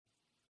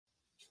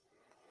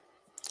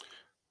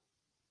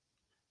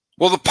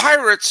Well, the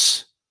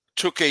Pirates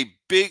took a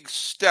big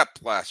step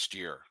last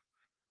year.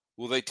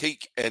 Will they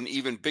take an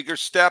even bigger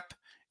step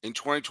in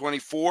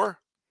 2024?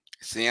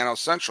 It's the NL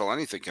Central.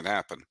 Anything can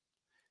happen.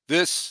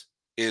 This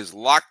is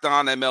Locked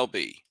On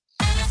MLB.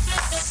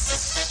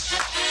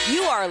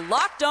 You are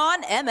Locked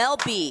On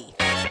MLB.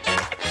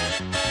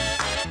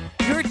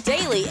 Your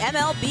daily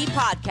MLB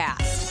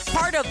podcast.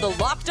 Part of the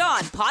Locked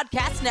On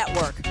Podcast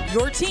Network.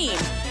 Your team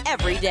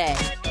every day.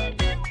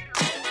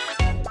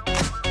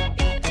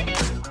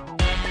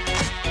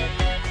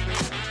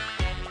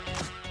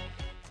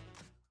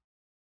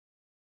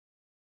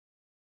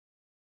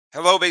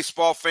 Hello,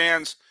 baseball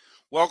fans.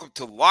 Welcome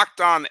to Locked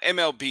On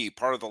MLB,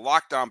 part of the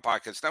Locked On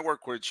Podcast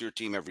Network, where it's your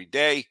team every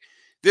day.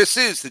 This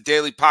is the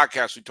daily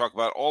podcast. We talk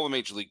about all of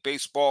Major League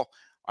Baseball.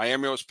 I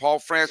am your host, Paul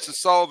Francis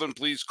Sullivan.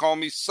 Please call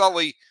me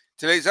Sully.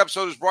 Today's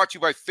episode is brought to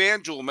you by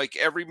FanDuel. Make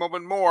every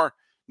moment more.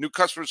 New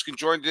customers can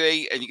join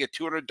today, and you get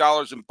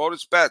 $200 in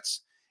bonus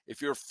bets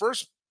if your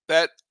first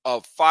bet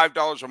of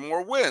 $5 or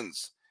more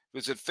wins.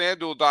 Visit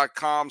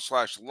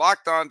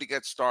FanDuel.com/LockedOn to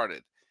get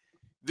started.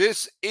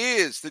 This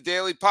is the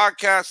Daily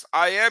Podcast.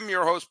 I am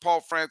your host, Paul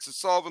Francis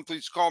Sullivan.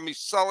 Please call me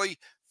Sully.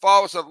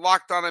 Follow us at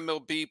Locked On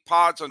MLB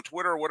Pods on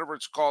Twitter, or whatever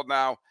it's called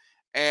now,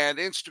 and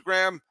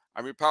Instagram.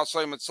 I'm your pal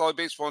Sully at Sully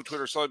Baseball on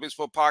Twitter, Sully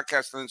Baseball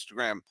Podcast on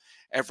Instagram.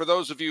 And for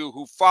those of you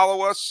who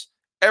follow us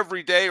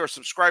every day or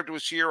subscribe to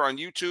us here on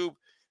YouTube,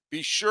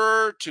 be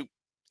sure to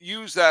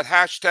use that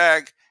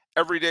hashtag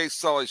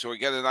EverydaySully so we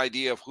get an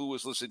idea of who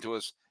is listening to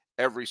us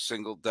every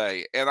single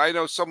day. And I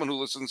know someone who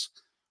listens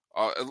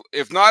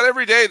if not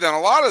every day, then a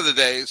lot of the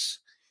days.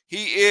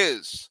 He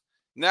is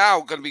now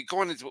going to be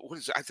going into,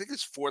 I think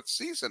his fourth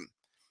season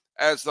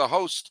as the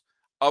host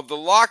of the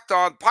Locked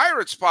On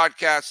Pirates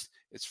podcast.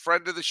 It's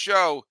friend of the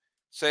show.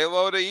 Say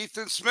hello to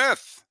Ethan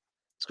Smith.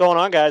 What's going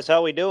on, guys?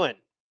 How we doing?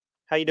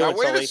 How you doing, Now,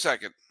 wait Sully? a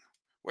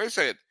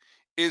second.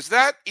 Is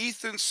that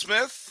Ethan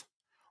Smith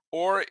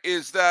or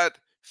is that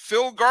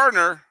Phil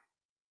Garner?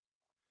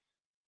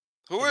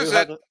 Who is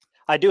it?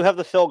 I do have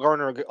the Phil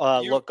Garner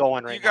look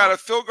going right now. You got a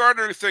Phil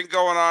Garner thing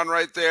going on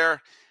right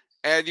there.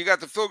 And you got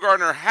the Phil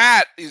Garner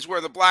hat. He's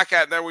wearing the black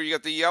hat there where you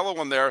got the yellow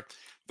one there.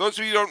 Those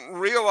of you who don't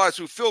realize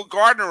who Phil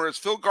Garner is,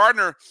 Phil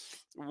Garner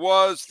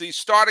was the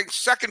starting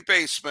second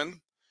baseman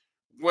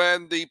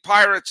when the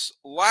Pirates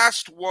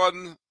last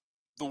won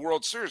the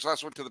World Series,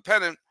 last went to the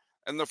pennant.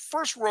 And the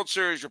first World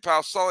Series your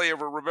pal Sully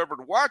ever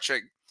remembered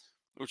watching,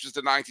 which is the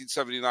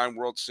 1979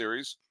 World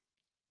Series.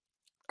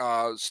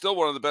 Still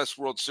one of the best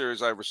World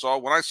Series I ever saw.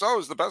 When I saw it,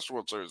 was the best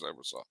World Series I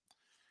ever saw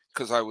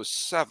because I was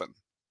 7.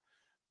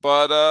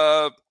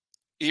 But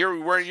here we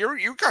were.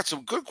 You got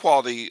some good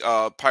quality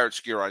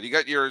Pirates gear on. You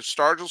got your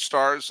Stargell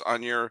Stars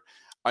on your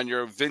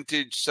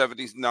vintage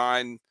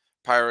 79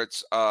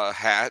 Pirates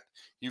hat.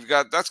 You've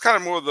got that's kind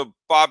of more of the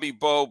Bobby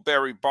Bo,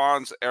 Barry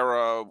Bonds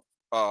era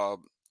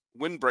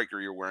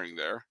windbreaker you're wearing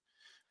there.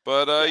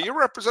 But you're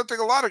representing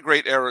a lot of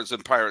great eras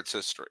in Pirates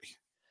history.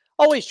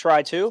 Always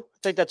try to. I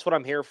think that's what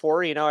I'm here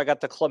for. You know, I got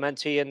the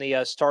Clemente and the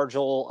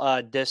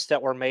Stargell discs that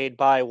were made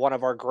by one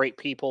of our great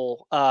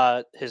people.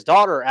 His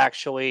daughter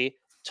actually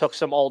took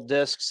some old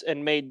discs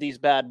and made these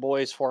bad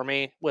boys for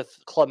me with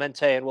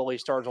Clemente and Willie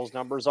Stargell's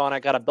numbers on. I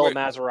got a Bill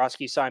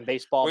Mazeroski signed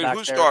baseball back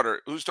whose there.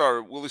 Whose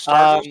daughter? Willie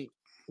Stargell?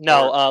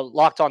 No,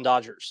 Locked On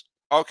Dodgers.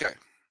 Okay.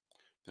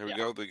 There we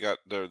go. They got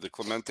the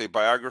Clemente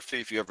biography.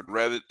 If you haven't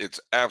read it, it's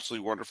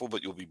absolutely wonderful,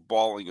 but you'll be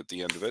bawling at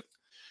the end of it.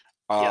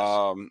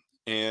 Yes.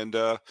 And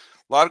a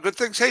lot of good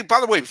things. Hey,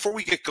 by the way, before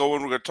we get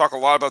going, we're going to talk a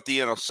lot about the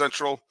NL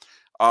Central.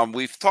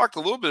 We've talked a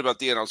little bit about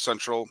the NL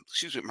Central.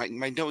 Excuse me,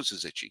 my nose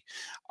is itchy,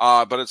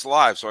 but it's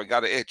live, so I got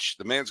to itch.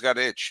 The man's got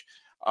to itch.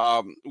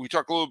 We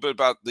talked a little bit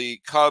about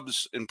the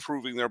Cubs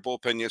improving their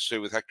bullpen yesterday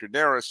with Hector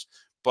Neris,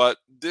 but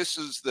this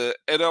is the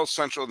NL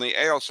Central and the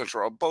AL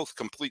Central are both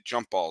complete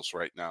jump balls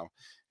right now.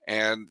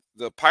 And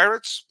the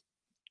Pirates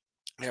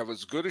have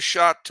as good a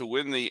shot to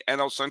win the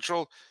NL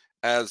Central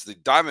as the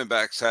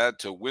Diamondbacks had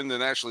to win the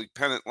National League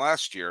pennant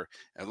last year,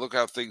 and look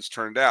how things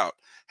turned out.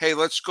 Hey,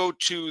 let's go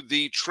to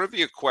the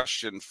trivia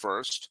question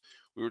first.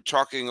 We were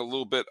talking a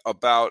little bit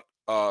about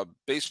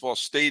baseball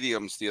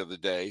stadiums the other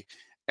day,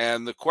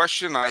 and the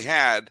question I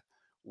had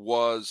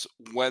was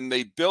when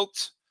they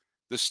built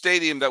the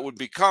stadium that would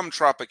become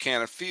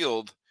Tropicana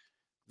Field,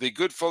 the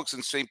good folks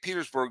in St.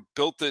 Petersburg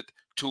built it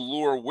to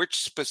lure which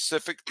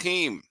specific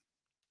team?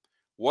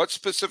 What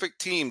specific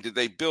team did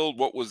they build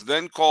what was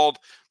then called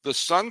the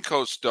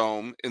Suncoast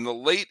Dome in the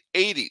late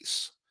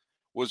 80s?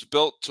 Was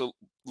built to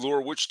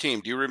lure which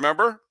team? Do you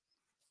remember?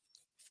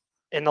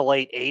 In the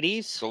late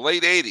 80s? The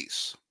late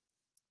 80s.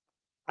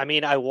 I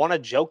mean, I want to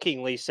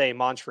jokingly say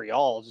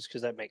Montreal just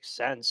because that makes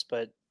sense,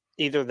 but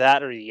either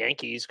that or the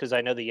Yankees, because I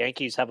know the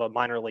Yankees have a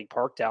minor league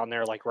park down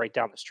there, like right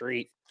down the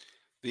street.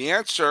 The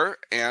answer,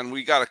 and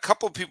we got a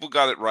couple of people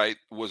got it right,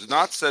 was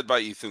not said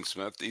by Ethan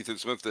Smith. Ethan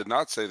Smith did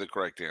not say the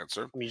correct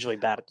answer. I'm usually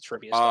bad at the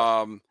trivia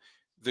stuff.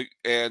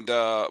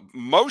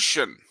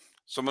 Motion,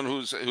 someone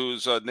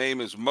whose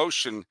name is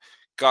Motion,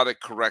 got it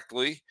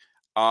correctly.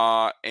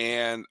 There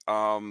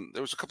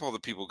was a couple other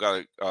people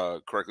got it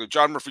correctly.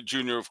 John Murphy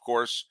Jr., of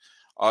course,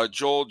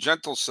 Joel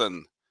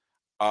Gentleson,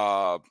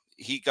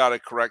 he got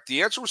it correct.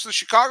 The answer was the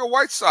Chicago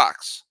White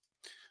Sox.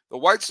 The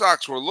White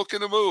Sox were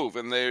looking to move,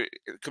 and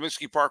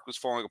Comiskey Park was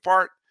falling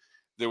apart.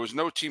 There was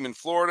no team in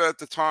Florida at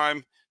the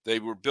time.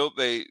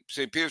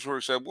 St.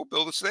 Petersburg said, "We'll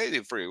build a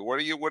stadium for you. What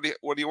do you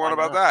want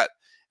about that?"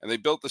 And they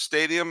built the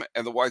stadium,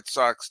 and the White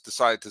Sox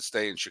decided to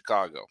stay in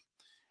Chicago.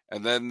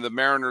 And then the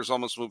Mariners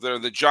almost moved there.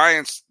 The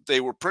Giants, they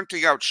were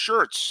printing out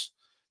shirts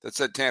that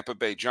said Tampa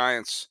Bay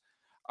Giants.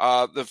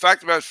 The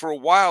fact about it, for a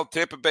while,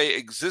 Tampa Bay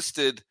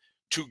existed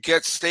to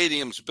get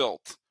stadiums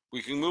built.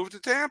 We can move to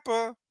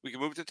Tampa.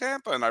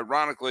 And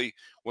ironically,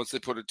 once they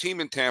put a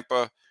team in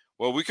Tampa,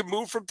 well, we can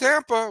move from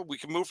Tampa.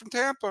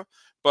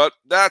 But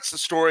that's the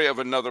story of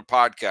another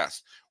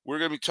podcast. We're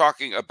going to be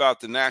talking about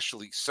the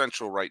National League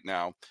Central right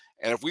now.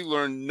 And if we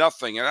learn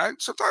nothing,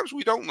 and sometimes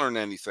we don't learn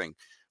anything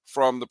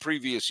from the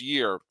previous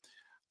year,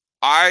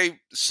 I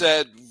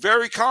said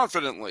very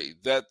confidently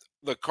that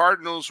the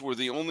Cardinals were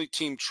the only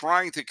team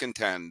trying to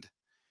contend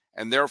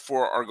and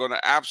therefore are going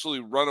to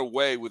absolutely run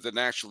away with the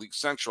National League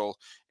Central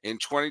in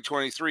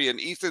 2023. And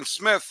Ethan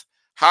Smith,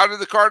 how did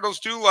the Cardinals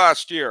do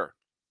last year?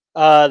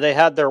 They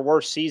had their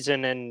worst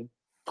season in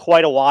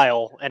quite a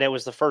while, and it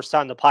was the first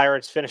time the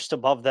Pirates finished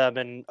above them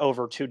in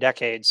over 2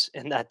 decades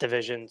in that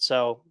division.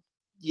 So,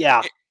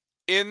 yeah.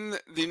 In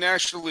the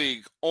National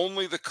League,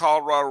 only the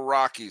Colorado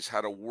Rockies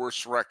had a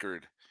worse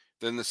record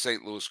than the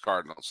St. Louis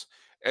Cardinals.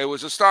 It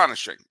was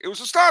astonishing.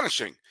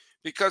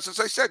 Because, as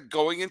I said,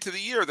 going into the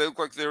year, they looked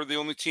like they were the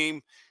only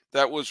team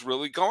that was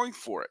really going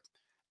for it.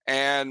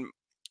 And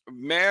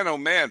man, oh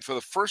man, for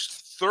the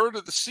first third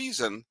of the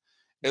season,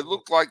 it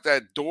looked like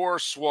that door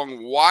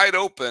swung wide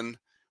open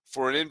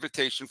for an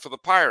invitation for the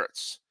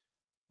Pirates.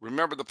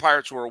 Remember, the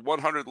Pirates were a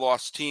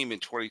 100-loss team in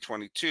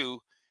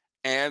 2022,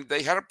 and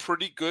they had a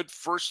pretty good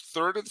first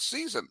third of the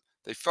season.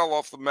 They fell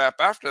off the map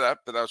after that,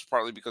 but that was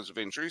partly because of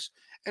injuries,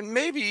 and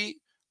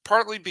maybe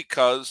partly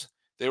because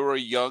they were a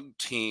young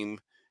team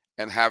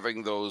and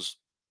having those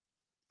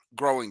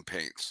growing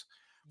pains.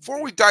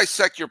 Before we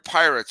dissect your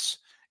Pirates,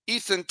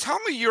 Ethan, tell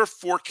me your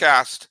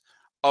forecast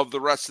of the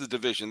rest of the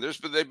division.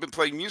 They've been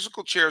playing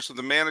musical chairs with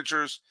the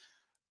managers,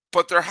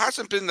 but there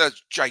hasn't been that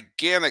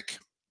gigantic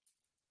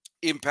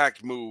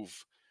impact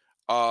move.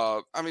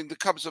 The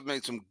Cubs have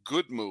made some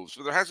good moves,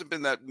 but there hasn't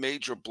been that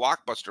major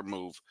blockbuster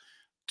move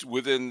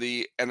within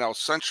the NL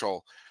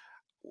Central.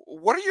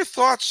 What are your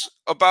thoughts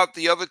about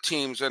the other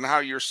teams and how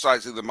you're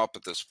sizing them up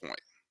at this point?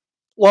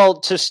 Well,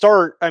 to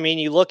start,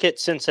 you look at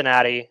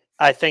Cincinnati.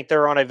 I think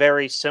they're on a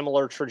very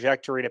similar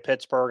trajectory to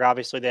Pittsburgh.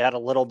 Obviously, they had a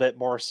little bit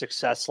more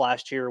success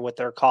last year with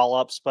their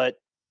call-ups, but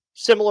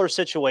similar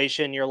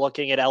situation. You're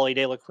looking at Elly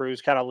De La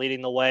Cruz kind of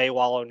leading the way,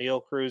 while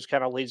O'Neill Cruz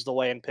kind of leads the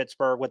way in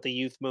Pittsburgh with the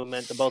youth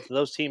movement that both of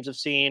those teams have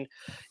seen.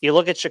 You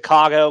look at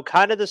Chicago,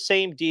 kind of the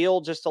same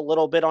deal, just a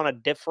little bit on a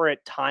different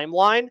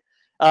timeline.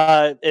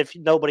 If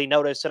nobody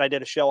noticed, and I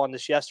did a show on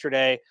this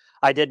yesterday,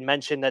 I did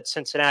mention that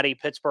Cincinnati,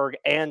 Pittsburgh,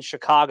 and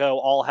Chicago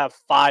all have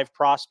 5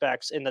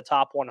 prospects in the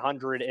top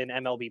 100 in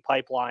MLB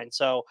pipeline.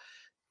 So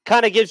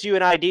kind of gives you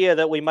an idea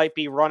that we might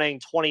be running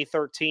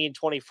 2013,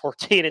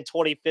 2014, and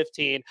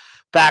 2015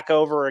 back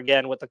over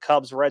again with the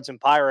Cubs, Reds, and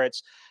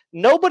Pirates.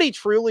 Nobody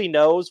truly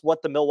knows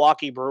what the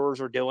Milwaukee Brewers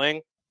are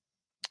doing.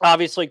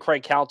 Obviously,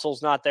 Craig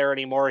Counsell's not there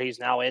anymore. He's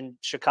now in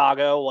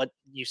Chicago. What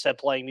you said,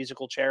 playing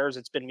musical chairs.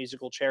 It's been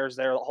musical chairs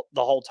there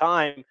the whole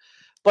time.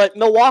 But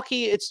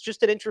Milwaukee, it's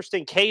just an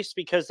interesting case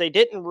because they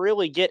didn't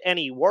really get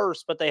any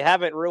worse, but they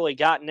haven't really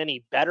gotten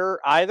any better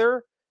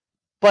either.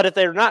 But if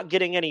they're not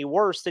getting any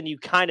worse, then you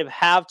kind of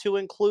have to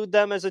include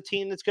them as a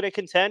team that's going to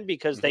contend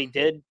because they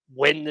did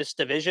win this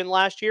division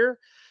last year.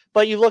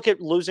 But you look at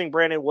losing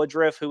Brandon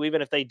Woodruff, who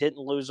even if they didn't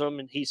lose him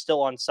and he's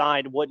still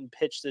unsigned, wouldn't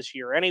pitch this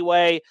year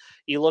anyway.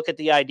 You look at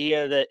the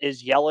idea that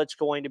is Yelich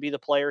going to be the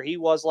player he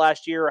was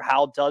last year?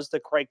 How does the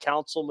Craig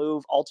Counsell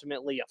move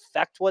ultimately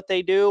affect what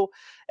they do?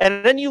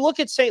 And then you look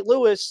at St.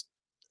 Louis,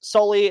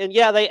 Sully, and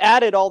yeah, they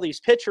added all these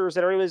pitchers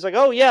that everybody's like,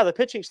 oh yeah, the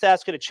pitching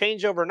staff's going to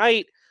change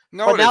overnight.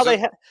 No, but now they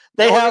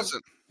have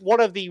isn't. One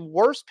of the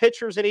worst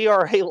pitchers in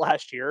ERA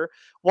last year,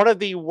 one of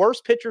the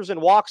worst pitchers in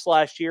walks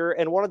last year,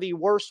 and one of the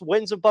worst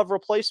wins above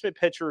replacement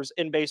pitchers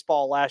in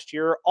baseball last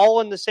year,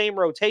 all in the same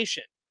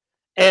rotation.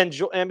 And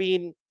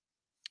Nolan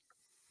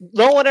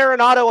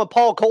Arenado and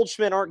Paul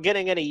Goldschmidt aren't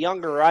getting any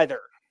younger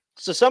either.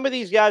 So some of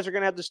these guys are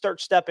going to have to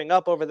start stepping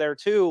up over there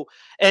too.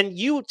 And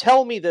you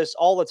tell me this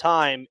all the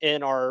time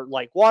in our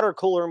water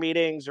cooler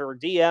meetings or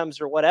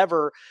DMs or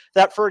whatever,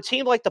 that for a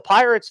team like the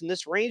Pirates, and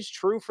this reigns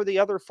true for the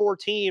other 4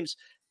 teams,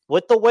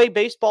 with the way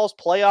baseball's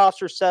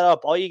playoffs are set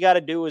up, all you got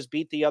to do is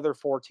beat the other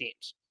 4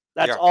 teams.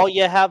 That's all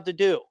you have to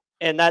do.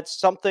 And that's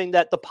something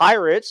that the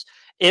Pirates,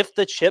 if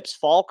the chips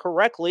fall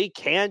correctly,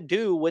 can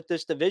do with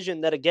this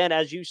division that, again,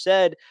 as you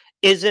said,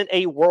 isn't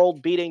a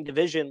world-beating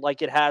division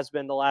like it has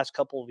been the last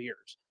couple of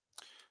years.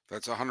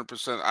 That's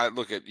 100%. I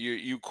look at you.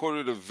 You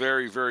quoted a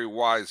very, very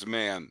wise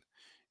man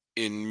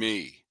in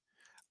me.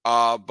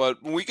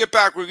 But when we get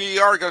back, we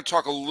are going to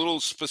talk a little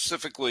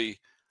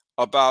specifically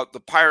about the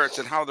Pirates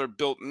and how they're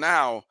built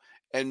now,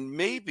 and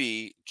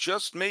maybe,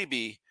 just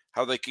maybe,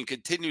 how they can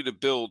continue to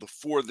build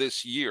for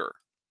this year.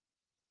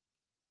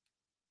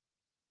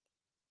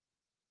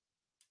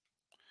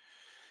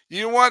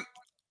 You know what?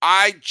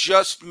 I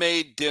just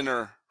made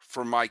dinner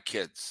for my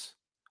kids.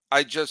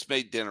 I just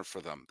made dinner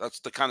for them. That's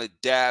the kind of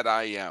dad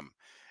I am.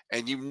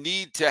 And you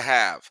need to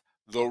have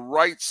the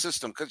right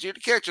system because you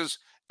can't just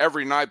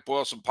every night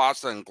boil some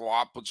pasta and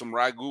glop, put some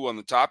ragu on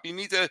the top. You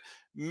need to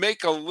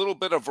make a little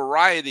bit of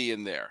variety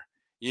in there.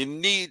 You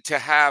need to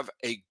have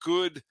a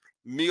good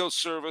meal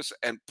service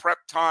and prep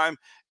time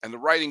and the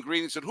right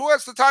ingredients. And who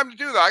has the time to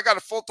do that? I got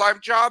a full-time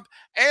job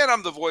and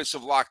I'm the voice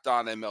of Locked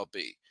On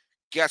MLB.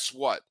 Guess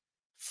what?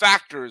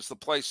 Factor is the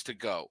place to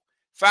go.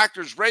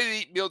 Factor's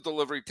ready-to-eat meal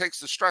delivery takes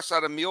the stress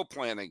out of meal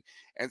planning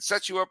and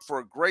sets you up for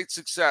a great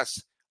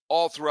success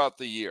all throughout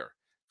the year.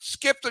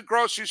 Skip the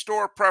grocery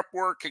store prep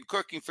work and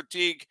cooking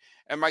fatigue,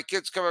 and my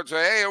kids come up and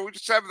say, hey, are we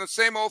just having the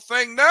same old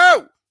thing?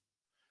 No!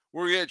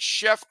 We're going to get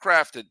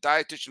chef-crafted,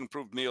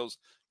 dietitian-approved meals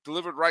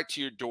delivered right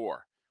to your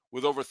door.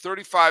 With over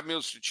 35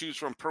 meals to choose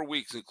from per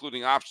week,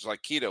 including options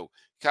like keto,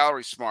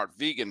 calorie smart,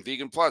 vegan,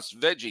 vegan plus,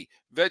 veggie,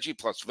 veggie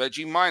plus,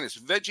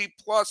 veggie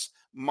plus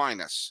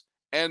minus,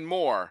 and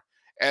more.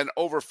 And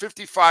over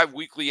 55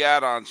 weekly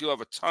add-ons, you'll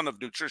have a ton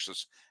of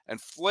nutritious and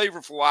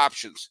flavorful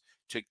options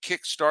to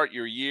kickstart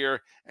your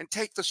year and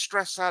take the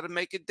stress out of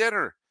making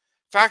dinner.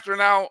 Factor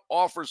now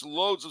offers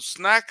loads of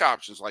snack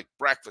options like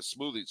breakfast,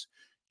 smoothies,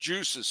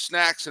 juices,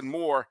 snacks, and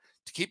more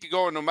to keep you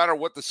going no matter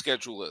what the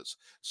schedule is.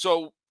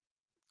 So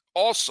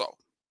also,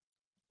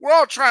 we're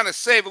all trying to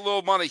save a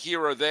little money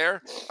here or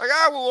there. Like,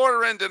 we'll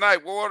order in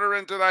tonight.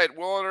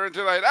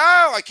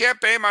 Oh, I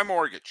can't pay my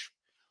mortgage.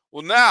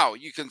 Well, now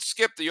you can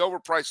skip the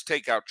overpriced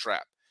takeout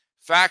trap.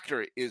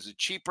 Factor is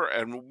cheaper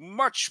and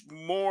much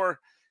more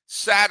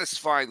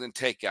satisfying than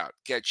takeout.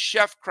 Get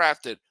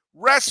chef-crafted,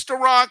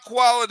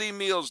 restaurant-quality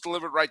meals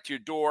delivered right to your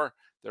door.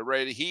 They're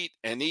ready to heat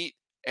and eat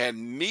and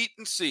meet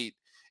and seat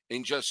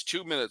in just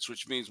 2 minutes,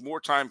 which means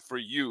more time for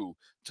you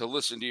to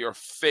listen to your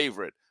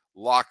favorite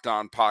Locked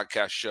On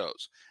podcast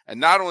shows. And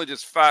not only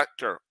does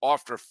Factor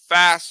offer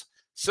fast,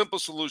 simple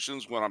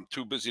solutions when I'm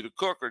too busy to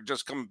cook or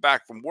just coming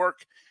back from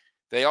work,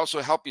 they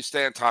also help you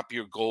stay on top of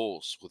your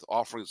goals with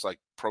offerings like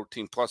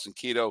Protein Plus and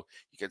Keto.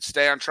 You can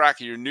stay on track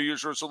of your New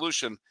Year's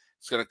resolution.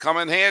 It's going to come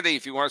in handy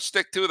if you want to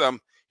stick to them.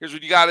 Here's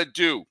what you got to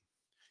do. You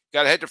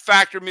got to head to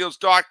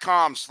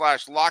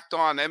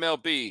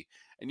factormeals.com/LockedOnMLB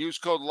and use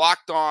code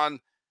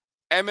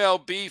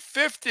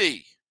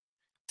LockedOnMLB50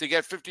 to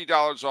get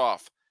 $50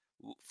 off.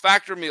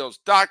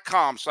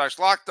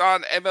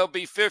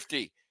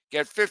 Factormeals.com/LockedOnMLB50.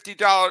 Get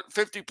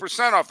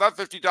 $50% off, not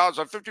 $50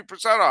 off,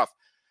 50% off.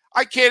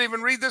 I can't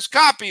even read this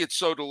copy. It's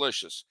so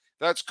delicious.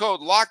 That's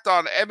code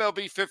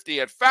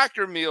LockedOnMLB50 at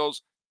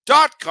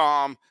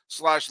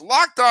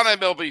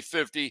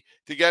factormeals.com/LockedOnMLB50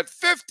 to get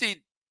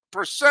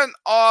 50%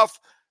 off.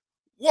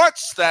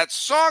 What's that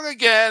song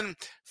again?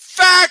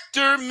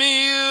 Factor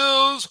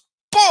Meals.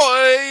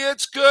 Boy,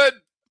 it's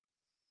good.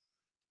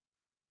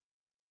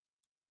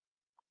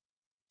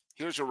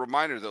 Here's a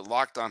reminder that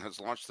Locked On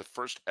has launched the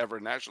first ever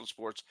national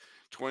sports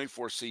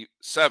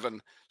 24/7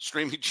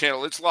 streaming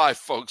channel. It's live,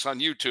 folks, on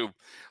YouTube.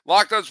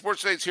 Locked On Sports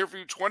Today is here for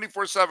you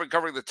 24/7,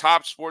 covering the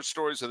top sports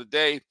stories of the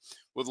day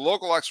with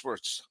local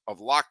experts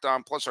of Locked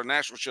On, plus our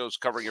national shows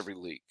covering every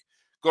league.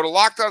 Go to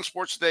Locked On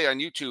Sports Today on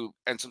YouTube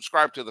and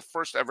subscribe to the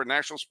first ever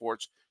national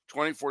sports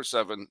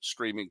 24/7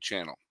 streaming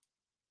channel.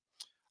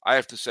 I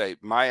have to say,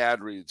 my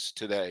ad reads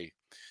today,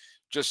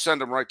 just send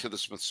them right to the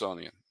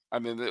Smithsonian. I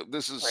mean,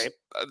 this is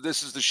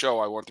the show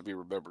I want to be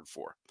remembered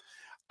for.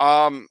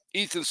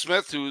 Ethan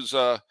Smith, who's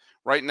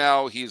right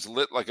now he's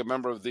lit like a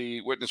member of the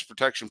Witness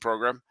Protection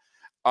Program.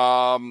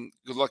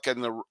 Good luck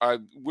I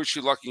wish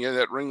you luck in getting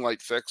that ring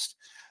light fixed.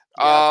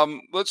 Yeah.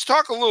 Let's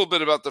talk a little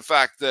bit about the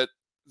fact that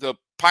the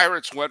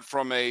Pirates went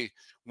from a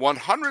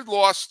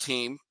 100-loss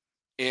team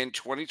in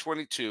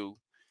 2022,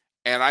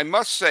 and I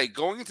must say,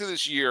 going into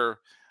this year,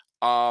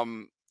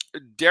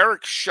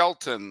 Derek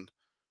Shelton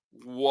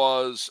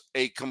was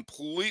a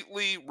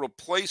completely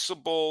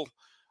replaceable,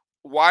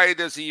 why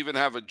does he even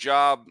have a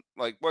job?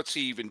 Like, what's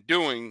he even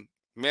doing?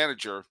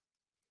 Manager.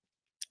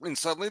 And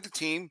suddenly the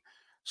team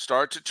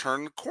started to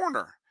turn the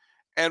corner.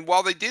 And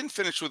while they didn't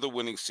finish with a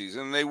winning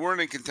season, they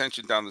weren't in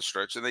contention down the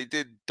stretch, and they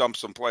did dump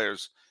some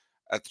players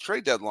at the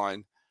trade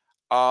deadline,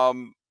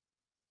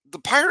 the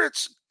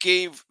Pirates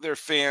gave their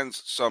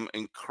fans some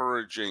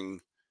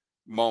encouraging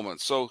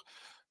moments. So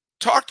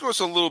talk to us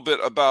a little bit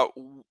about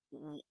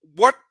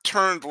what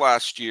turned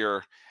last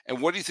year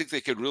and what do you think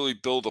they could really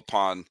build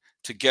upon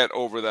to get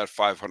over that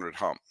 500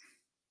 hump?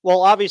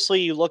 Well,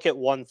 obviously, you look at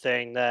one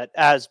thing that,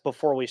 as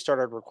before we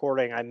started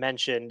recording, I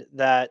mentioned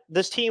that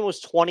this team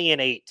was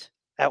 20-8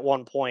 at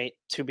one point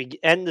to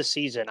end the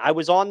season. I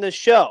was on this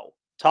show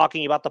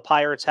talking about the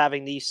Pirates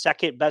having the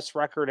second best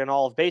record in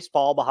all of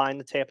baseball behind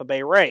the Tampa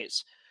Bay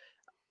Rays.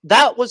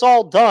 That was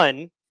all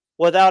done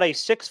without a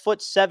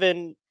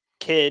 6'7"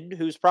 kid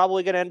who's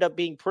probably going to end up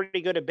being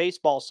pretty good at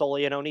baseball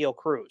solely in O'Neal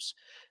Cruz.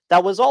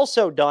 That was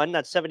also done,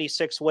 that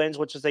 76 wins,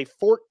 which is a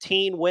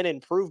 14-win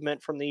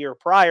improvement from the year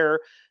prior,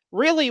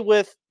 really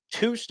with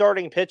 2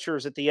 starting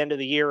pitchers at the end of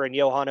the year in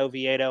Johan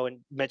Oviedo and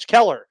Mitch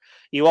Keller.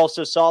 You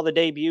also saw the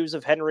debuts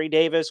of Henry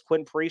Davis,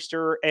 Quinn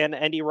Priester, and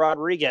Endy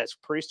Rodriguez.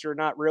 Priester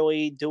not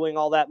really doing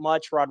all that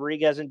much.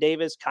 Rodriguez and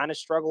Davis kind of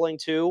struggling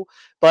too,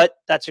 but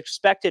that's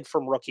expected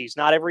from rookies.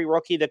 Not every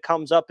rookie that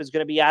comes up is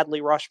going to be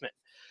Adley Rutschman.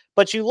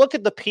 But you look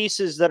at the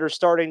pieces that are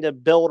starting to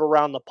build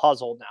around the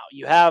puzzle now.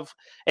 You have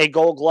a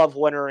Gold Glove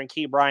winner in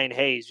Ke'Bryan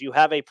Hayes. You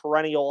have a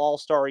perennial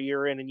all-star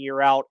year in and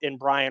year out in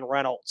Brian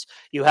Reynolds.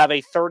 You have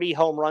a 30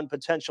 home run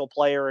potential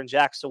player in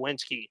Jack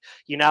Suwinski.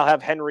 You now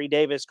have Henry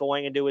Davis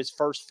going into his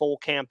first full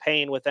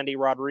campaign with Endy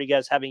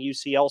Rodriguez having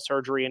UCL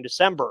surgery in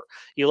December.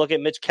 You look at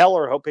Mitch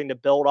Keller hoping to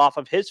build off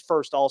of his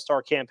first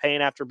all-star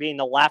campaign after being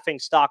the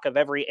laughingstock of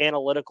every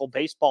analytical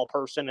baseball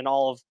person in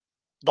all of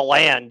the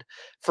land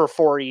for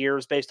 4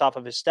 years based off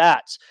of his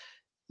stats.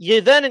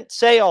 You then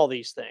say all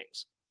these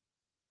things,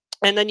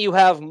 and then you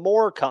have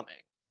more coming.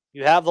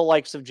 You have the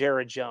likes of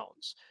Jared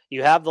Jones.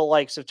 You have the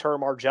likes of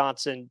Termarr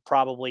Johnson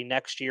probably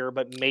next year,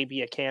 but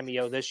maybe a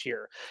cameo this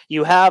year.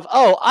 You have,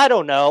 I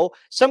don't know,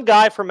 some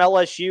guy from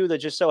LSU that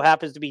just so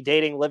happens to be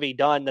dating Livy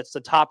Dunn that's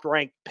the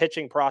top-ranked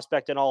pitching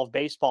prospect in all of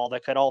baseball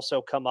that could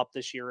also come up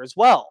this year as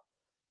well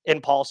in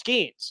Paul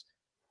Skeens.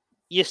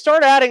 You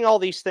start adding all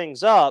these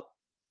things up,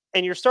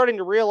 and you're starting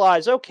to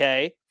realize,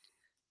 okay,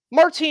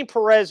 Martin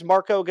Perez,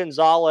 Marco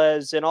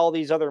Gonzalez, and all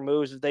these other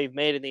moves that they've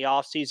made in the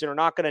offseason are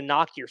not going to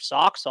knock your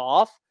socks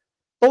off.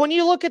 But when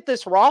you look at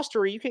this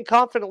roster, you can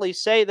confidently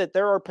say that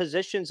there are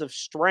positions of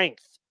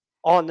strength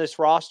on this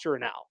roster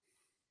now.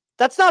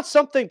 That's not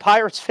something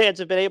Pirates fans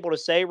have been able to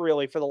say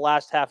really for the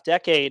last half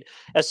decade,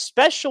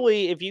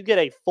 especially if you get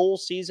a full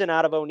season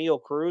out of O'Neal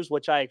Cruz,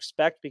 which I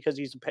expect because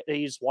he's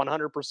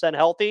 100%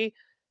 healthy.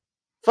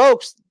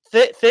 Folks,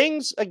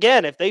 things,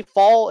 again, if they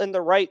fall in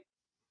the right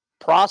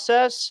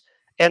process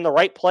and the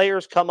right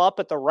players come up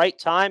at the right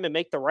time and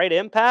make the right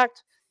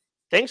impact,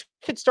 things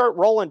could start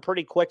rolling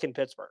pretty quick in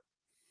Pittsburgh.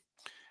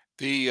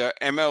 The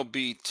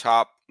MLB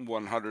top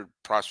 100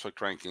 prospect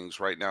rankings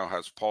right now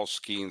has Paul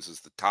Skeens as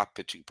the top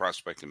pitching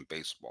prospect in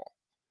baseball.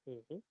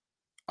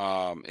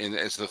 Mm-hmm. And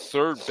as the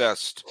third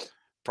best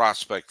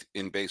prospect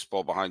in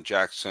baseball behind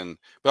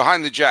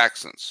the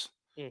Jacksons.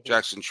 Mm-hmm.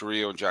 Jackson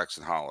Chourio and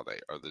Jackson Holiday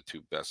are the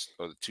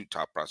two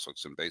top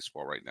prospects in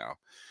baseball right now.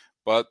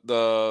 But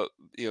the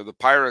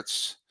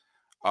Pirates,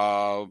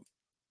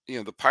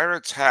 the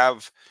Pirates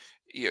have,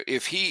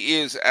 if he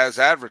is as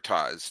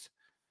advertised,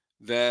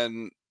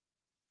 then,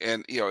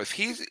 and if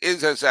he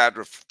is as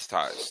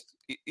advertised,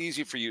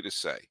 easy for you to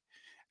say,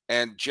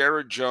 and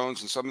Jared Jones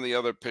and some of the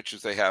other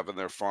pitchers they have in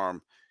their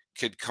farm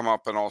could come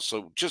up and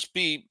also just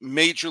be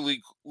major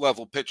league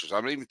level pitchers.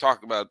 I'm not even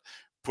talking about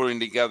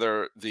putting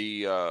together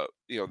the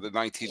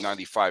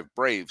 1995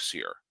 Braves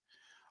here.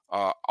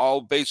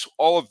 All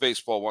of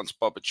baseball wants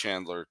Bubba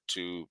Chandler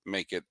to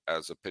make it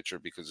as a pitcher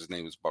because his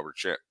name is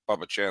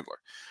Bubba Chandler.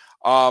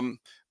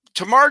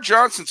 Termarr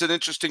Johnson's an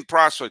interesting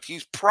prospect.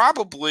 He's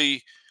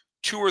probably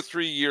 2 or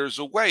 3 years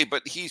away,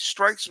 but he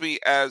strikes me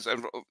as,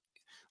 and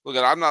look,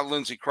 I'm not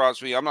Lindsey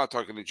Crosby. I'm not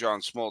talking to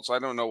John Smoltz. I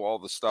don't know all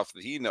the stuff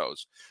that he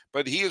knows,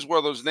 but he is one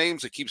of those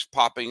names that keeps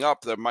popping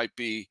up. There might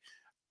be,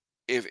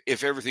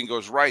 if everything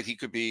goes right, he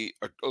could be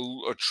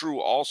a true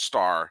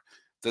all-star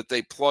that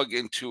they plug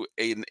into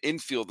an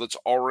infield that's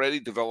already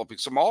developing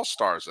some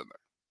all-stars in there.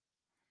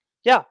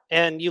 Yeah,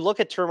 and you look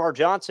at Termarr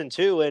Johnson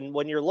too, and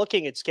when you're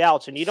looking at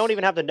scouts, and you don't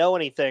even have to know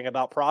anything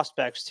about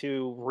prospects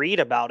to read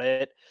about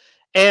it,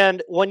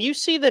 and when you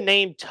see the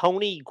name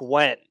Tony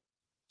Gwynn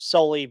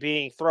solely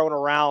being thrown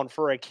around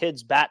for a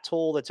kid's bat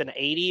tool that's an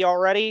 80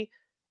 already,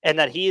 and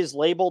that he is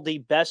labeled the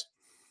best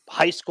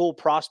high school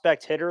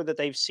prospect hitter that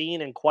they've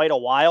seen in quite a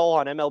while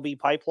on MLB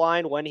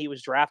Pipeline when he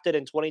was drafted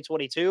in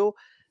 2022,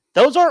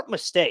 those aren't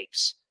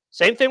mistakes.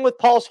 Same thing with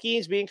Paul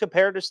Skeens being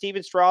compared to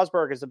Steven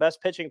Strasburg as the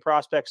best pitching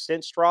prospect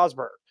since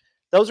Strasburg.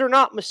 Those are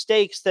not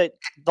mistakes that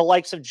the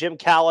likes of Jim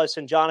Callis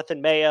and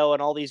Jonathan Mayo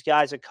and all these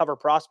guys that cover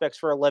prospects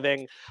for a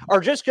living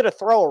are just going to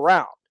throw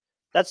around.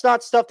 That's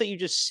not stuff that you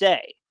just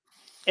say.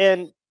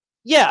 And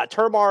yeah,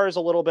 Termarr is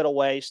a little bit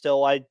away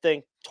still. I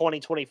think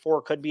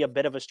 2024 could be a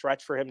bit of a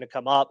stretch for him to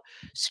come up.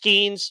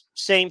 Skeens,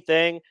 same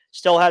thing.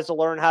 Still has to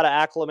learn how to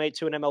acclimate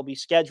to an MLB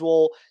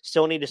schedule.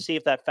 Still need to see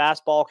if that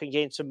fastball can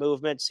gain some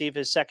movement, see if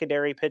his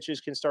secondary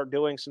pitches can start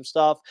doing some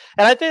stuff.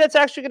 And I think that's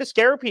actually going to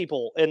scare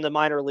people in the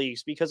minor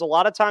leagues because a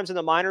lot of times in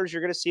the minors,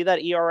 you're going to see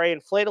that ERA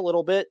inflate a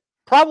little bit,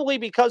 probably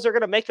because they're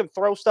going to make him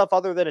throw stuff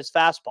other than his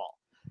fastball.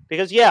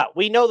 Because, yeah,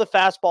 we know the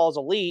fastball is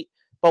elite,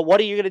 but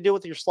what are you going to do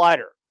with your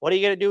slider? What are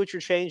you going to do with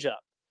your changeup?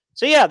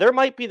 So, yeah, there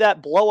might be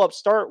that blow-up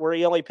start where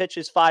he only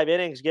pitches 5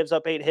 innings, gives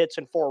up 8 hits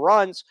and 4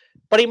 runs,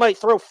 but he might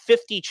throw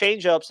 50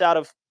 changeups out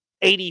of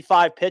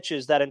 85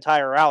 pitches that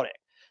entire outing.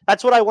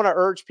 That's what I want to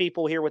urge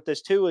people here with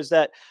this, too, is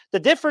that the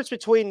difference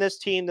between this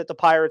team that the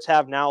Pirates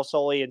have now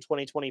solely in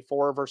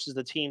 2024 versus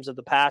the teams of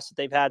the past that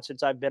they've had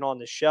since I've been on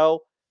the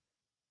show,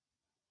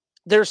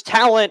 there's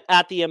talent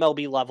at the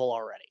MLB level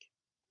already.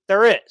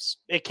 There is.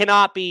 It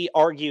cannot be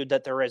argued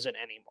that there isn't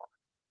anymore.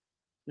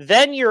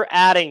 Then you're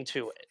adding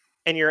to it.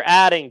 And you're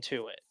adding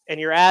to it, and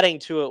you're adding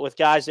to it with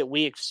guys that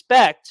we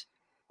expect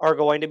are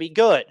going to be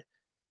good.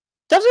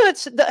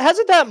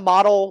 Hasn't that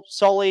model,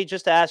 Sully,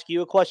 just to ask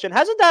you a question,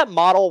 hasn't that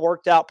model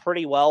worked out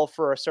pretty well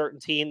for a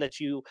certain team that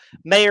you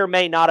may or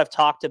may not have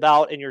talked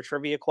about in your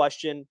trivia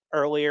question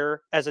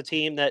earlier, as a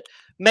team that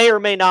may or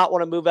may not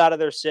want to move out of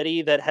their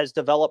city, that has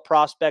developed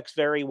prospects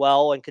very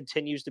well and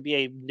continues to be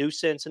a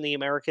nuisance in the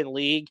American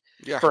League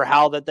for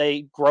how that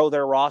they grow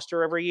their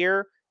roster every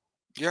year?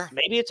 Yeah.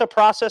 Maybe it's a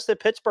process that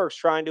Pittsburgh's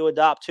trying to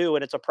adopt too,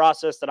 and it's a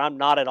process that I'm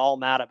not at all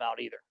mad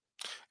about either.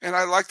 And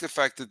I like the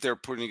fact that they're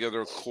putting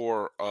together a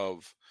core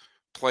of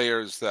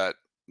players that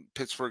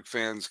Pittsburgh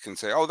fans can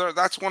say, "Oh,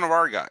 that's one of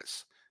our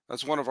guys.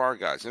 That's one of our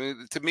guys." I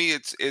mean, to me,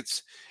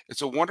 it's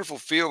a wonderful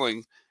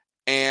feeling,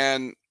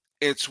 and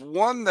it's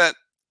one that,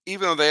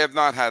 even though they have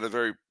not had a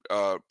very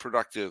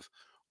productive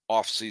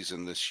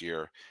offseason this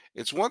year,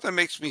 it's one that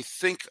makes me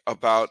think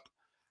about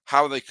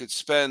how they could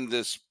spend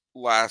this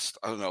last,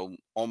 I don't know,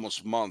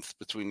 almost month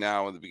between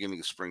now and the beginning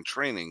of spring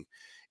training,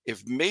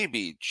 if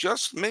maybe,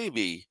 just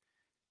maybe,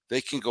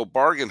 they can go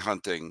bargain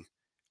hunting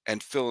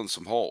and fill in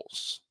some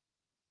holes.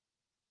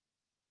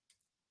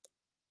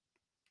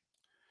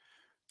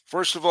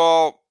 First of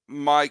all,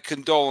 my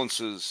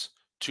condolences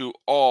to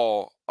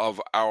all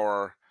of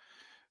our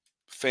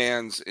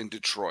fans in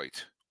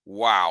Detroit.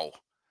 Wow.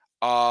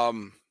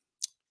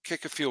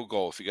 Kick a field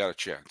goal if you got a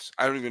chance.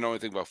 I don't even know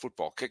anything about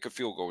football. Kick a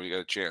field goal when you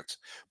got a chance.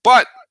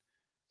 But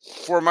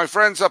for my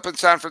friends up in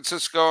San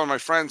Francisco and my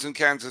friends in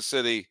Kansas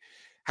City,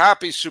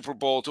 happy Super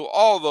Bowl to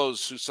all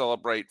those who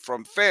celebrate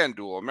from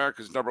FanDuel,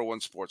 America's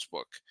 #1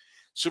 sportsbook.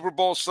 Super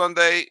Bowl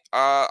Sunday,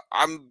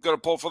 I'm going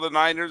to pull for the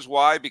Niners.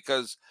 Why?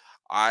 Because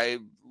I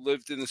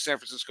lived in the San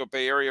Francisco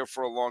Bay Area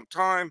for a long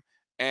time,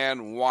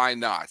 and why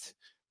not?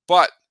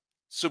 But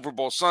Super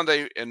Bowl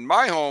Sunday in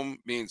my home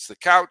means the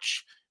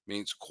couch,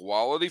 means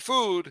quality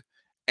food,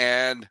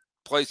 and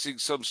placing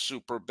some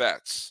super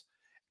bets.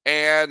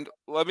 And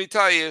let me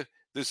tell you,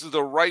 this is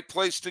the right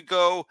place to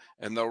go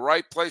and the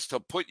right place to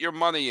put your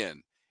money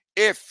in.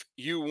 If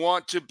you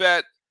want to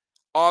bet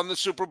on the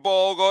Super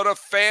Bowl, go to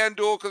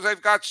FanDuel, because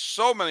they've got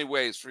so many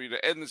ways for you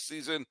to end the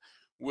season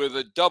with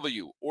a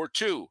W or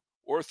 2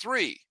 or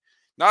 3.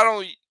 Not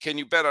only can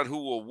you bet on who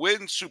will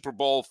win Super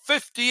Bowl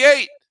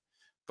 58,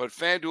 but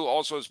FanDuel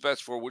also has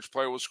bets for which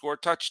player will score a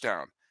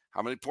touchdown,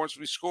 how many points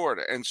will be scored,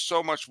 and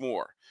so much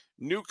more.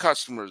 New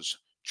customers,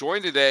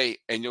 join today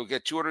and you'll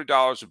get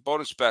 $200 in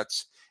bonus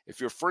bets if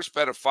your first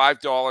bet of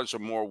 $5 or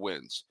more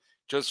wins.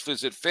 Just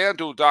visit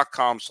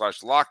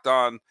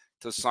FanDuel.com/lockedon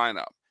to sign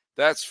up.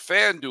 That's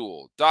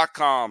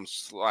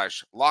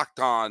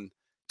FanDuel.com/lockedon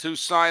to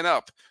sign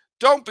up.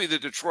 Don't be the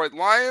Detroit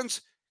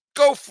Lions.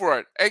 Go for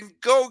it and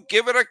go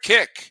give it a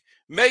kick.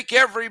 Make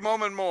every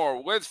moment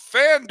more with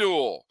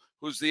FanDuel,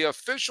 who's the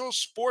official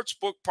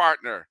sportsbook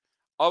partner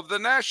of the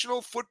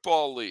National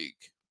Football League.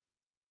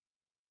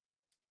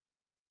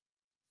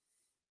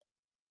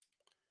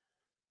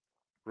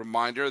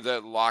 Reminder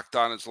that Locked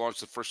On has launched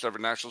the first ever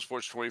national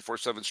sports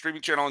 24/7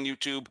 streaming channel on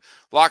YouTube.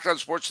 Locked On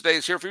Sports Today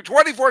is here for you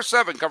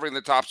 24/7, covering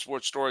the top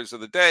sports stories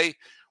of the day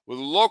with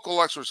local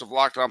experts of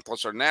Locked On,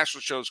 plus our national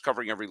shows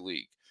covering every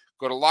league.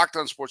 Go to Locked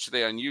On Sports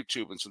Today on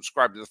YouTube and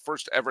subscribe to the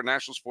first ever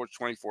national sports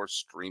 24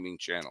 streaming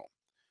channel.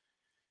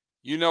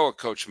 You know a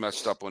coach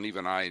messed up when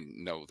even I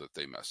know that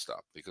they messed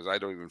up, because I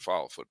don't even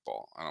follow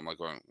football. And I'm like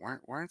going, why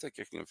aren't they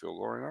kicking a field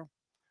goal right now?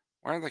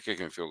 Why aren't they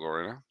kicking a field goal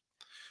right now?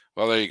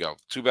 Well, there you go.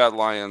 Too bad,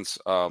 Lions.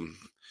 Don't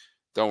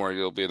worry.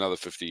 It'll be another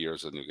 50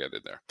 years and you'll get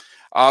in there.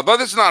 But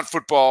this is not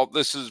football.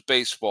 This is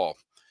baseball.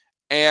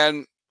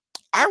 And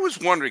I was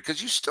wondering,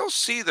 because you still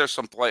see there's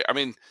some play. I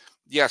mean,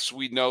 yes,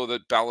 we know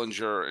that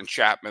Bellinger and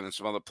Chapman and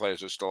some other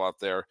players are still out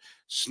there.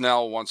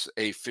 Snell wants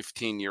a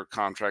 15-year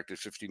contract at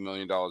 $50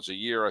 million a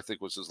year, I think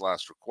was his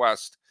last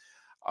request.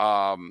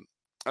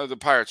 The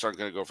Pirates aren't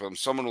going to go for them.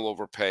 Someone will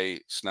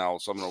overpay Snell.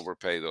 Someone will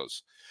overpay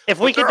those. If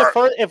we could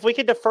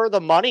defer the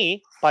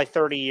money by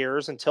 30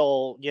 years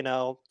until,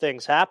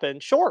 things happen,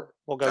 sure,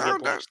 we'll go get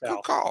Blake Snell.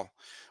 Good call.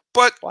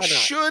 But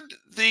should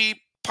the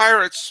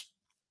Pirates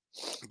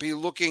be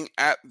looking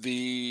at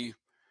the,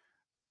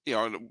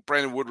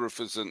 Brandon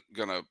Woodruff isn't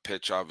going to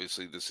pitch,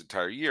 obviously, this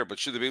entire year, but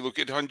should they be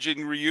looking at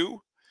Hyun-Jin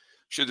Ryu?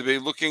 Should they be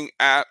looking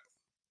at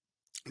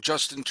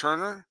Justin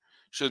Turner?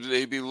 Should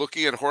they be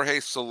looking at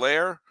Jorge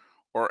Soler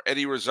or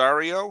Eddie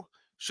Rosario?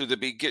 Should they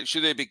be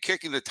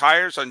kicking the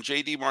tires on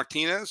JD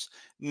Martinez?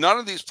 None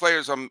of these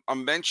players I'm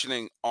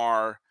mentioning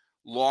are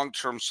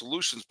long-term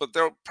solutions, but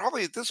they're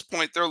probably at this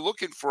point they're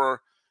looking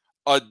for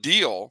a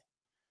deal.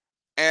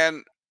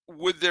 And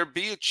would there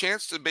be a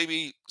chance to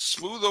maybe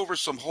smooth over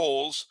some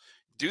holes?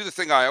 Do the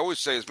thing I always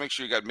say is make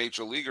sure you got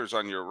major leaguers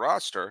on your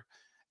roster,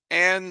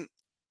 and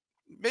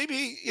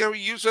maybe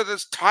use it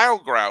as tile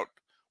grout.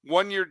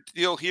 1-year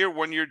deal here,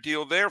 1-year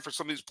deal there for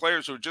some of these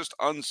players who are just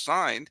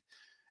unsigned.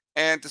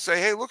 And to say,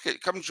 hey, look,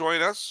 come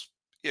join us.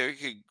 You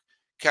can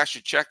cash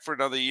a check for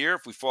another year.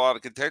 If we fall out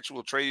of contention,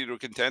 we'll trade you to a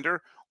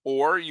contender.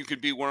 Or you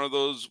could be one of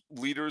those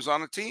leaders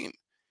on a team.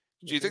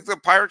 Do you think the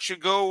Pirates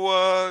should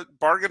go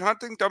bargain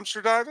hunting,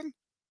 dumpster diving?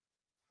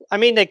 I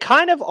mean, they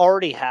kind of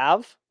already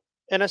have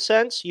in a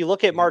sense. You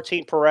look at Mhm.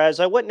 Martin Perez,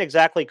 I wouldn't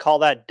exactly call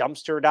that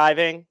dumpster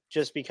diving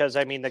just because,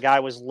 I mean, the guy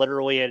was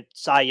literally a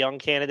Cy Young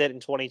candidate in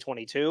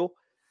 2022.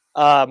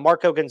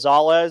 Marco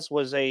Gonzalez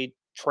was a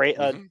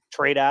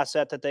trade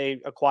asset that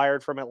they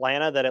acquired from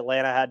Atlanta that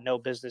Atlanta had no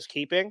business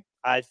keeping.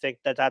 I think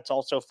that that's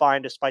also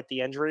fine despite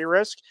the injury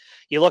risk.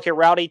 You look at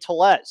Rowdy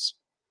Tellez,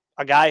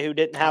 a guy who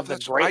didn't Oh, have the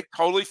that's great, I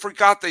totally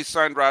forgot they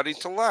signed Rowdy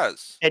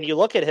Tellez. and you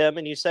look at him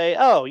and you say,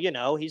 oh,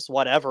 he's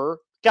whatever.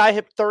 Guy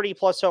hit 30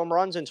 plus home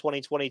runs in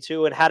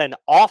 2022 and had an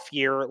off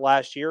year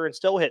last year and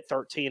still hit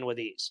 13 with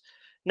ease.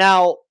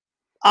 Now,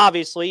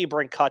 obviously, you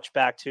bring Kutch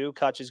back too.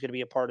 Kutch is going to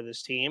be a part of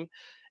this team.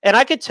 And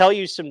I could tell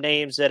you some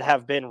names that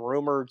have been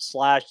rumored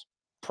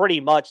 / pretty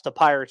much the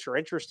Pirates are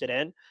interested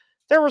in.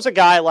 There was a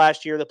guy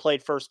last year that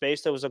played first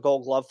base that was a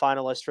Gold Glove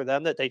finalist for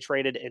them that they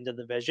traded into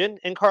the division,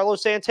 and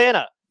Carlos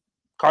Santana.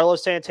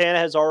 Carlos Santana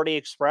has already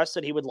expressed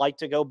that he would like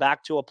to go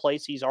back to a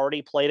place he's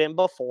already played in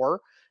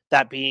before,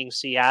 that being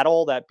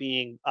Seattle, that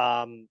being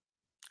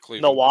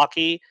Cleveland.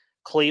 Milwaukee,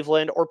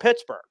 Cleveland, or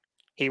Pittsburgh.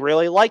 He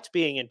really liked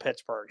being in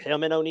Pittsburgh.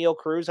 Him and O'Neal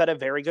Cruz had a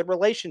very good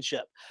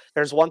relationship.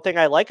 There's one thing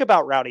I like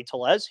about Rowdy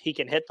Tellez. He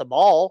can hit the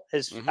ball.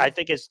 I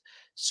think his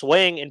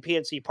swing in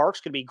PNC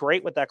Parks could be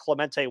great with that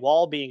Clemente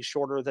wall being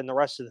shorter than the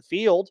rest of the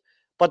field,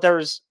 but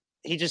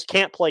he just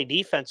can't play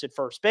defense at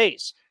first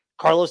base.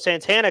 Carlos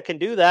Santana can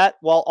do that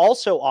while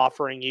also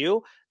offering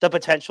you the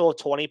potential of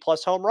 20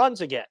 plus home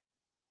runs again.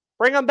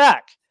 Bring him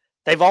back.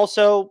 They've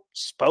also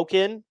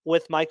spoken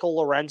with Michael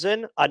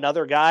Lorenzen,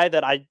 another guy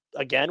that I,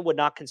 again, would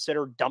not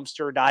consider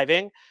dumpster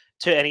diving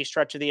to any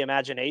stretch of the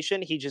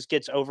imagination. He just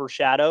gets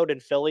overshadowed in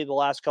Philly the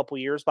last couple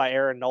of years by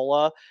Aaron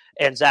Nola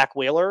and Zach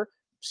Wheeler.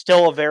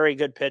 Still a very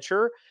good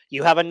pitcher.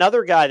 You have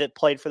another guy that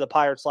played for the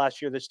Pirates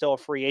last year that's still a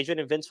free agent,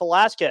 and Vince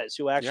Velasquez,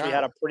 who actually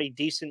had a pretty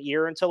decent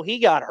year until he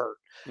got hurt.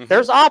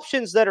 There's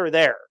options that are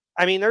there.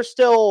 I mean, there's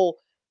still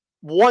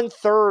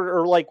 1/3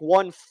 or like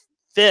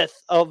 1/5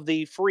 of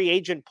the free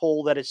agent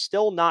pool that is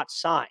still not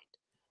signed.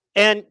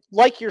 And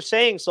like you're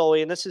saying,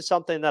 Sully, and this is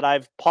something that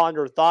I've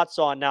pondered thoughts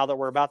on now that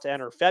we're about to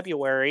enter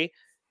February,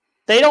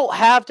 they don't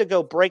have to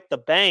go break the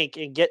bank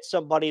and get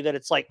somebody that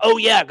it's like, oh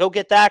yeah, go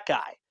get that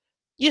guy.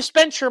 You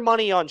spent your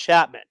money on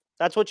Chapman.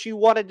 That's what you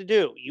wanted to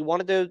do. You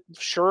wanted to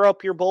shore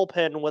up your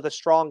bullpen with a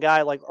strong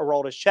guy like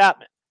Aroldis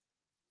Chapman.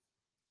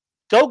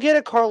 Go get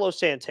a Carlos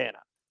Santana.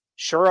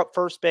 Shore up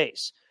first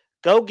base.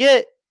 Go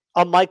get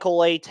a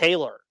Michael A.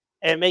 Taylor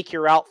and make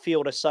your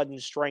outfield a sudden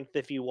strength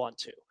if you want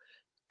to.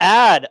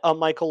 Add a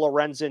Michael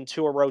Lorenzen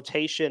to a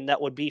rotation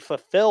that would be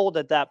fulfilled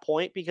at that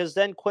point, because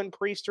then Quinn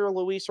Priester,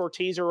 Luis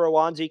Ortiz, or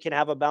Rowanzi can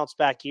have a bounce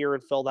back year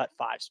and fill that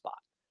 5 spot.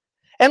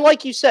 And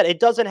like you said, it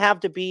doesn't have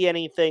to be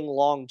anything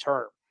long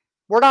term.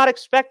 We're not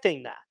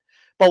expecting that.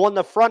 But when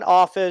the front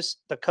office,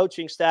 the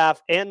coaching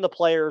staff, and the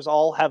players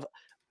all have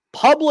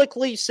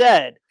publicly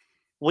said,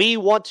 we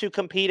want to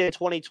compete in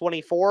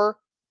 2024,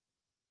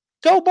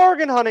 go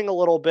bargain hunting a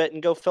little bit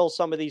and go fill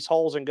some of these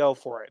holes and go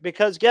for it.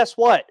 Because guess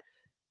what?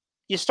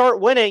 You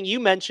start winning. You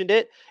mentioned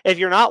it. If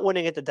you're not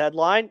winning at the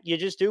deadline, you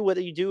just do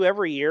what you do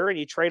every year and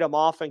you trade them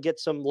off and get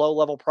some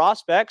low-level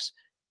prospects.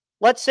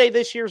 Let's say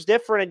this year's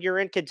different and you're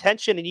in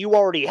contention and you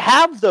already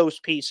have those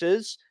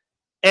pieces,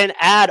 and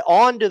add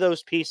on to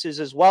those pieces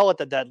as well at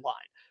the deadline.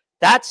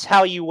 That's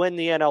how you win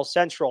the NL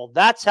Central.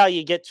 That's how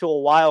you get to a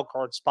wild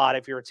card spot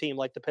if you're a team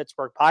like the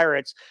Pittsburgh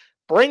Pirates.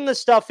 Bring the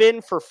stuff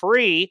in for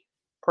free,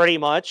 pretty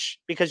much,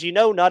 because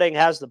Nutting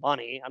has the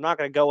money. I'm not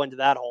going to go into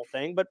that whole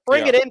thing, but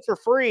bring it in for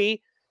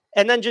free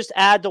and then just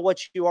add to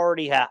what you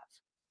already have.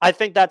 I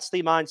think that's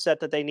the mindset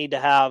that they need to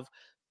have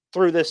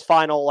through this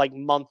final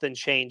month and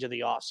change of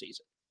the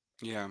offseason.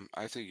 Yeah,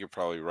 I think you're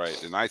probably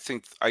right. And I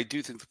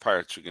do think the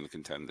Pirates are going to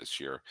contend this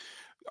year.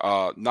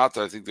 Not that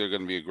I think they're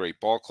going to be a great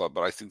ball club,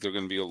 but I think they're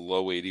going to be a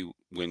low 80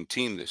 win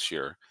team this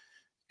year.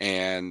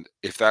 And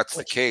if that's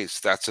the case,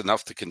 that's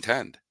enough to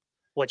contend.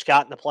 Which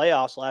got in the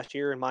playoffs last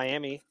year in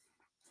Miami.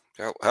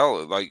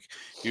 Hell,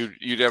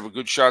 you'd have a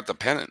good shot at the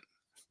pennant.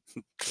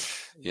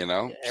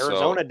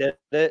 Arizona did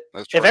it.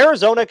 If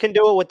Arizona can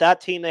do it with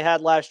that team they had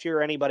last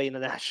year, anybody in the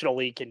National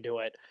League can do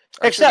it,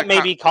 except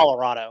maybe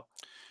Colorado.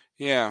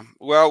 Yeah,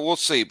 well, we'll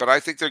see, but I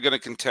think they're going to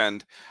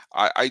contend.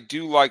 I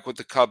do like what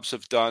the Cubs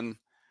have done.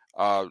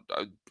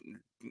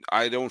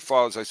 I don't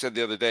follow, as I said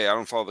the other day, I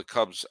don't follow the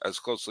Cubs as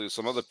closely as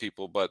some other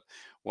people, but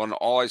when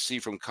all I see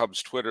from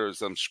Cubs Twitter is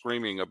them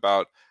screaming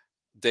about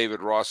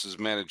David Ross's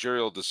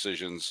managerial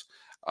decisions,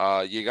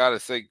 you got to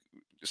think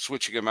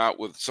switching him out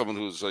with someone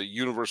who's a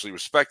universally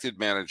respected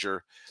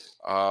manager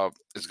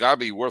has got to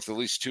be worth at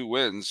least 2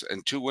 wins,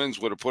 and 2 wins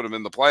would have put him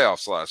in the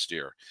playoffs last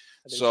year.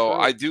 So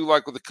I do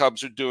like what the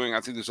Cubs are doing.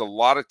 I think there's a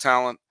lot of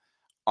talent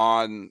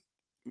on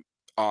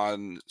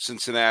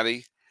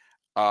Cincinnati.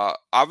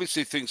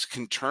 Obviously, things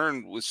can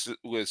turn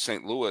with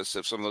St. Louis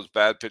if some of those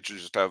bad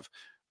pitchers just have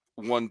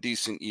one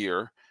decent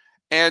year.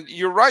 And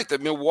you're right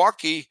that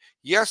Milwaukee,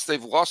 yes,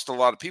 they've lost a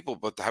lot of people,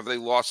 but have they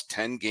lost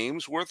 10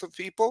 games worth of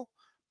people?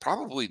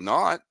 Probably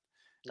not.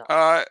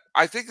 No.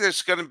 I think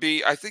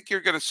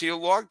you're going to see a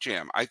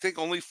logjam. I think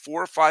only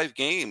 4 or 5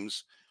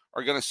 games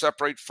are going to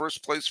separate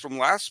first place from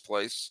last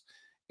place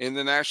in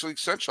the National League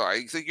Central.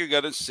 I think you're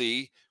going to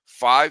see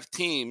 5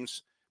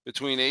 teams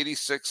between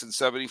 86 and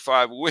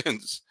 75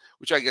 wins,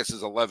 which I guess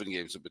is 11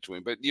 games in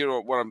between. But you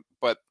know what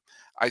but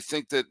I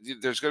think that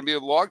there's going to be a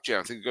logjam.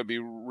 I think it's going to be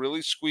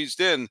really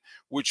squeezed in,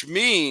 which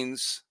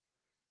means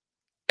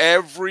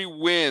every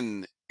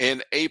win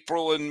in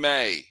April and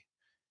May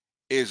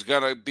is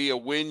going to be a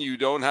win you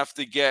don't have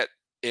to get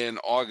in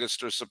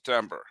August or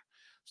September.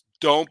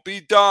 Don't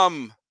be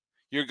dumb.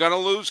 You're going to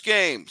lose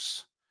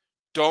games.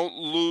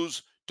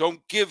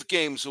 Don't give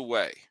games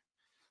away.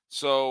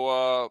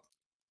 So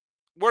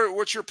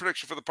what's your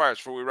prediction for the Pirates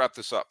before we wrap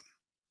this up?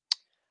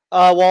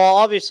 Well, I'll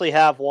obviously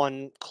have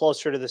one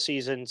closer to the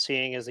season,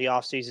 seeing as the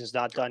offseason's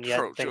not done yet.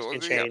 True, Things true.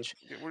 can Yeah, change.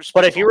 we're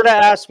But if you were to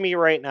spitballing. ask me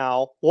right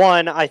now,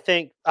 one, I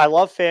think I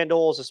love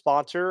FanDuel as a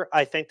sponsor.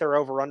 I think their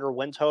over-under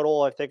win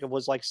total, I think it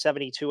was like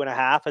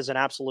 72.5, is an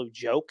absolute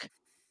joke.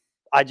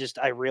 I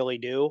really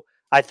do.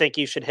 I think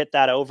you should hit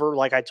that over.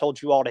 Like I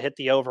told you all to hit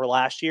the over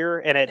last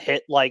year, and it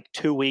hit like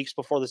 2 weeks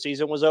before the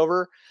season was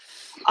over.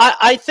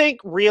 I think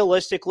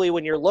realistically,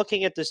 when you're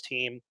looking at this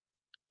team,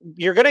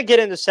 you're going to get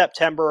into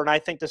September, and I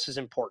think this is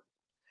important.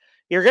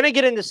 You're going to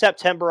get into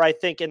September, I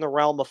think, in the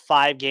realm of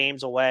 5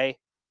 games away.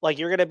 Like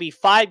you're going to be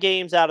 5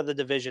 games out of the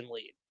division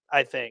lead,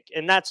 I think.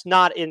 And that's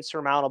not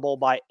insurmountable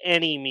by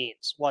any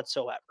means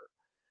whatsoever.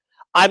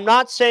 I'm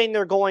not saying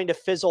they're going to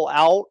fizzle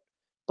out,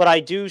 but I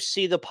do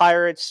see the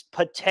Pirates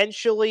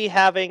potentially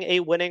having a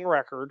winning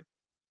record.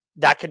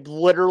 That could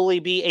literally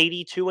be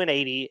 82 and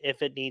 80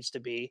 if it needs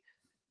to be.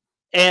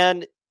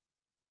 And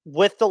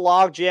with the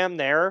logjam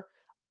there,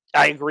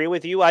 I agree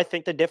with you. I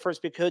think the difference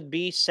could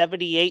be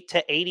 78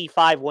 to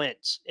 85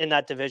 wins in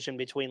that division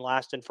between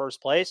last and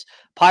first place.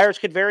 Pirates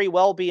could very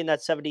well be in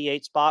that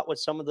 78 spot with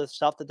some of the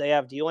stuff that they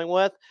have dealing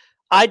with.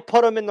 I'd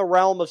put them in the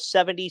realm of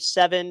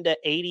 77 to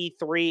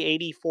 83,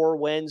 84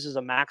 wins as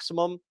a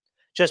maximum,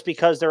 just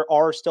because there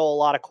are still a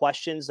lot of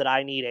questions that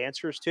I need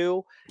answers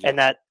to and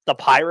that the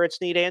Pirates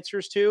need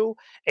answers to.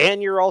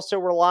 And you're also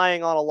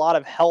relying on a lot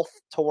of health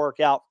to work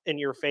out in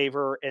your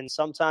favor. And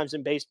sometimes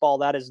in baseball,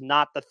 that is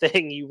not the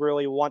thing you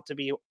really want to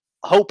be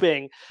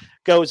hoping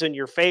goes in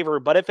your favor.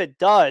 But if it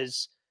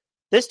does,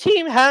 this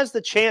team has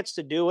the chance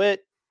to do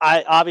it.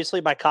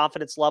 Obviously, my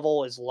confidence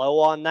level is low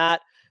on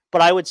that.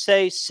 But I would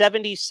say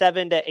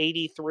 77 to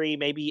 83,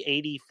 maybe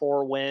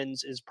 84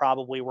 wins is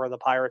probably where the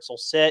Pirates will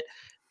sit.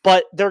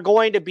 But they're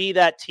going to be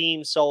that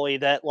team, Sully,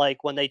 that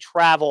like when they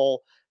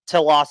travel to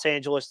Los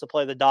Angeles to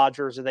play the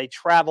Dodgers or they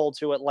travel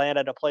to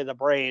Atlanta to play the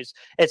Braves,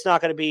 it's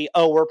not going to be,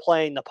 oh, we're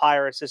playing the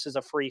Pirates. This is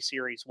a free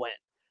series win.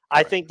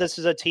 I think this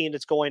is a team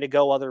that's going to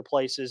go other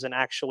places and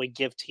actually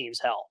give teams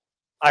hell.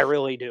 I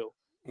really do.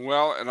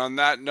 Well, and on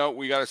that note,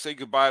 we got to say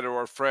goodbye to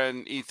our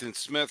friend Ethan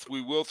Smith.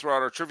 We will throw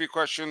out our trivia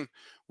question,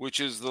 which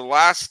is the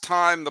last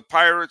time the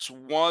Pirates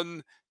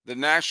won the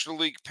National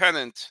League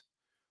pennant,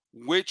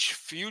 which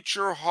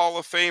future Hall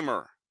of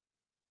Famer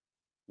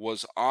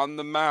was on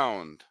the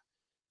mound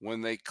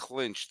when they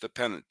clinched the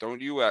pennant?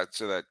 Don't you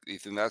answer that,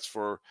 Ethan. That's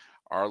for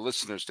our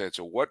listeners to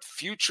answer. What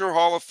future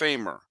Hall of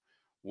Famer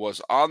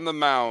was on the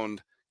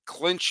mound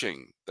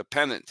clinching the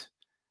pennant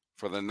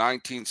for the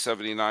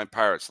 1979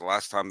 Pirates, the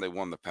last time they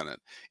won the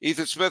pennant?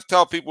 Ethan Smith,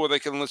 tell people where they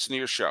can listen to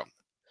your show.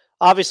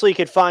 Obviously, you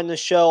could find the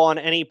show on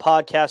any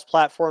podcast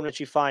platform that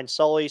you find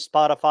Sully,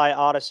 Spotify,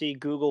 Odyssey,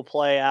 Google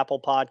Play,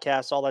 Apple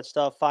Podcasts, all that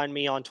stuff. Find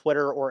me on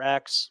Twitter or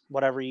X,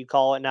 whatever you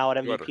call it now, at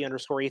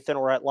MVP_Ethan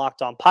or at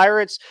Locked On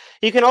Pirates.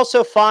 You can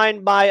also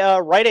find my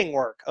writing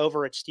work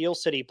over at Steel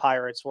City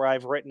Pirates, where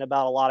I've written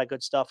about a lot of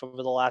good stuff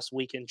over the last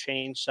week and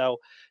change.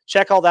 So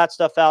check all that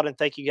stuff out, and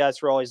thank you guys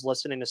for always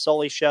listening to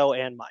Sully's show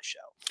and my show.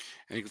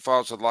 And you can follow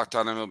us at Locked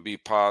On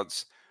MLB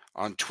Pods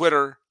on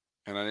Twitter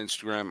and on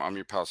Instagram. I'm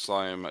your pal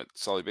Sully. I'm at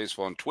Sully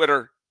Baseball on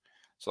Twitter,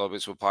 Sully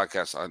Baseball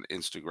Podcast on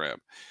Instagram.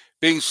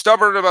 Being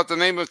stubborn about the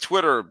name of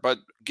Twitter, but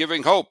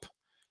giving hope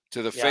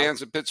to the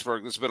fans of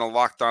Pittsburgh. This has been a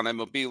Locked On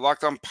MLB,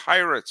 Locked On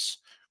Pirates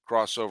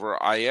crossover.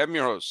 I am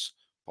your host,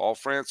 Paul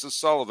Francis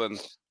Sullivan.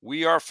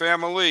 We are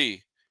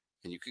family,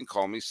 and you can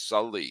call me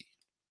Sully.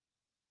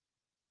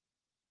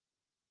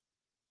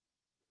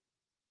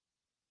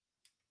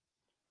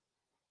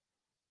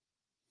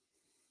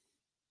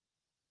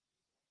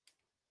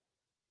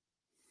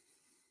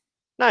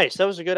 Nice. That was a good